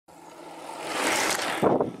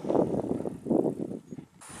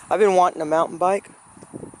I've been wanting a mountain bike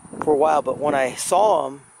for a while, but when I saw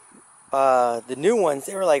them, the new ones,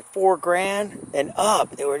 they were like $4 grand and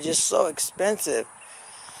up. They were just so expensive.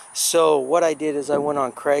 So what I did is I went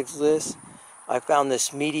on Craigslist. I found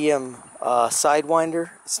this medium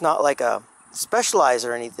Sidewinder. It's not like a Specialized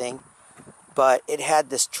or anything, but it had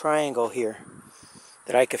this triangle here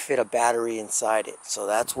that I could fit a battery inside it. So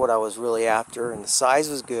that's what I was really after, and the size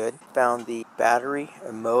was good. Found the battery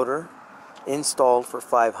and motor installed for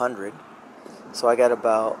 $500. So I got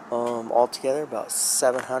about altogether about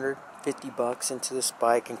 $750 into this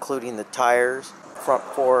bike, including the tires, front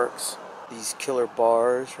forks, these killer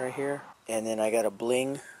bars right here, and then I got a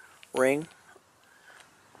bling ring,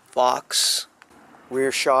 Fox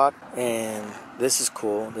rear shock, and this is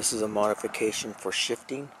cool. This is a modification for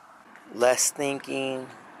shifting, less thinking,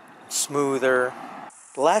 smoother.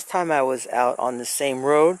 The last time I was out on the same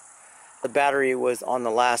road, the battery was on the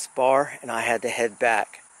last bar and I had to head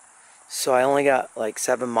back. So I only got like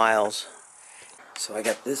 7 miles. So I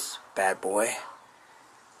got this bad boy,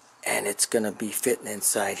 and it's gonna be fitting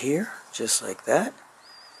inside here, just like that.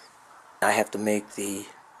 I have to make the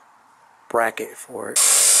bracket for it.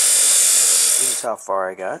 This is how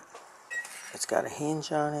far I got. It's got a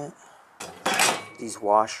hinge on it. These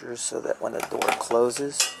washers so that when the door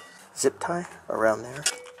closes, zip tie around there.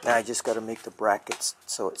 Now I just got to make the brackets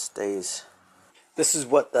so it stays. This is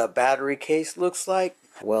what the battery case looks like.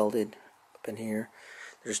 Welded up in here.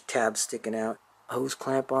 There's tabs sticking out. Hose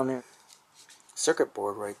clamp on there. Circuit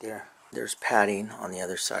board right there. There's padding on the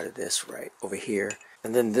other side of this right over here.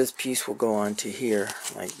 And then this piece will go onto here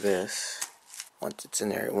like this. Once it's in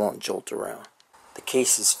there, it won't jolt around. The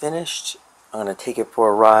case is finished. I'm going to take it for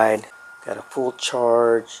a ride. Got a full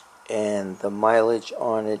charge, and the mileage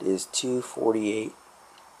on it is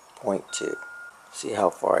 248.2. See how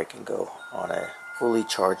far I can go on a fully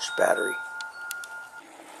charged battery.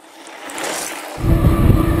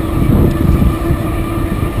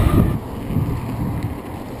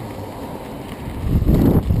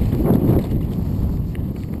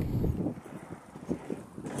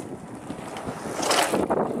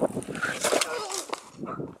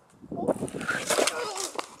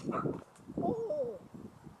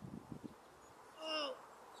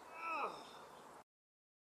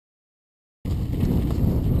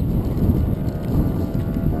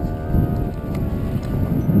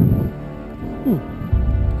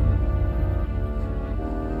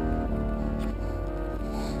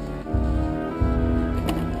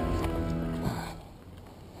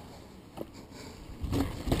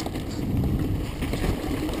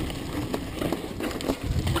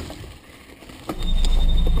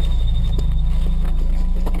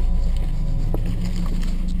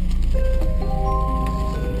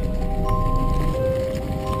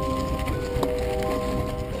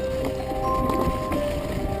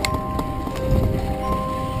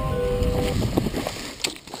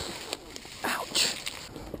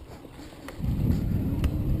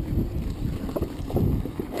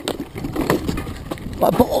 My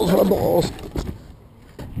balls, my balls. Is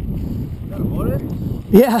that a motor?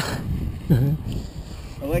 Yeah.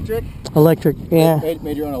 Electric? Electric, yeah.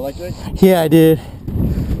 Made your own electric? Yeah, I did.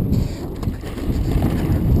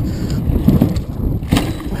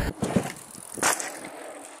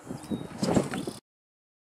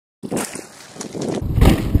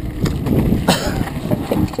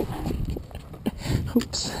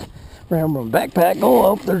 Oops. Around my backpack.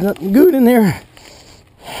 Oh, there's nothing good in there.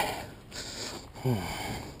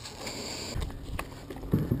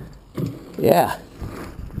 Yeah.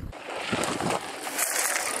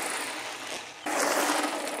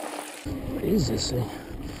 What is this thing?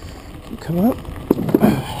 You come up,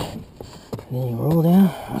 and then you roll down.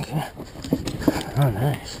 Okay. Oh,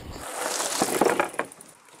 nice.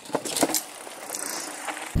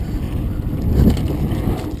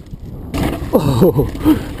 Oh.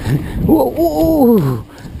 Whoa, whoa.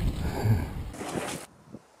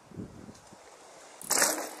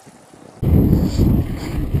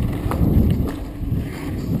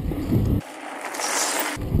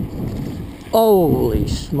 Holy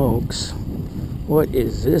smokes. What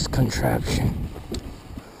is this contraption?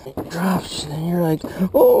 It drops and then you're like,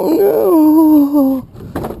 oh no.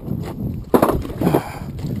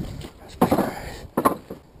 That's pretty crazy.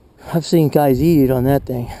 I've seen guys eat it on that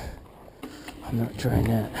thing. I'm not trying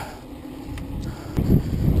that.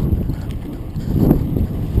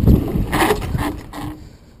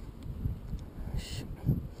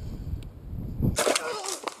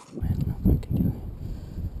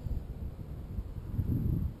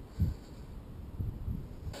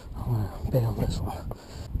 Bail this one.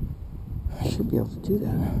 I should be able to do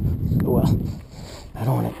that. Oh well. I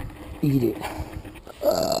don't want to eat it.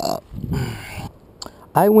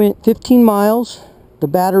 I went 15 miles. The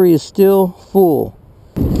battery is still full.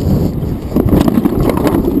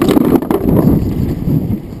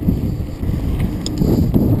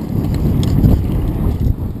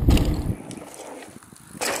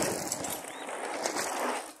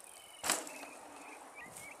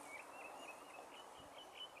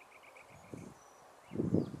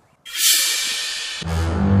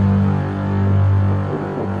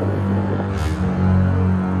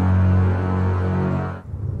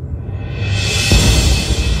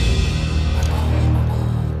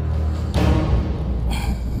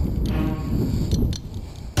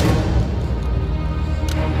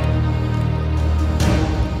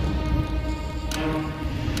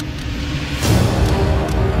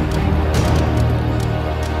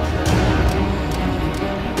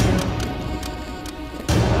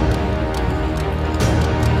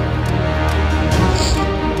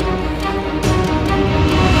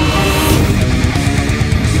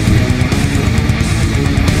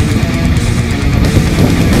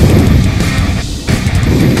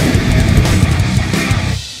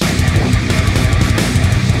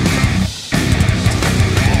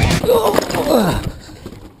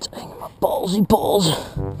 Dang, my ballsy balls. Ow,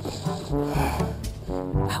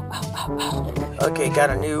 ow, ow, ow. Okay, got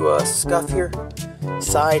a new scuff here.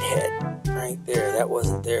 Side head. Right there. That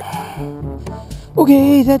wasn't there.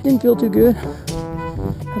 Okay, that didn't feel too good.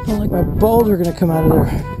 I felt like my balls are going to come out of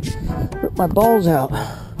there. Rip my balls out.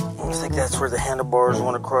 I think that's where the handlebars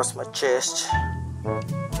went across my chest.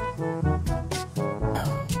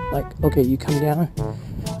 Like, okay, you come down.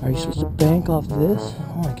 Are you supposed to bank off this?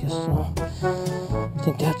 Oh, I guess so. I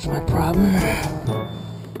think that's my problem.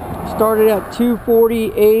 Started at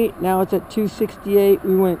 248, now it's at 268.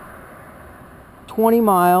 We went 20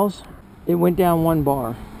 miles. It went down 1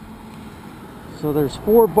 bar. So there's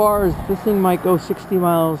 4 bars. This thing might go 60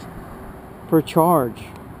 miles per charge.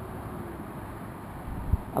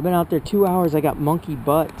 I've been out there 2 hours. I got monkey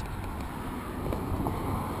butt.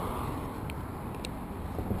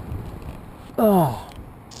 Oh.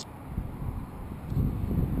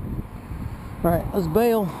 All right, let's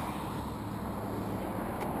bail.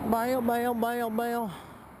 Bail, bail, bail, bail.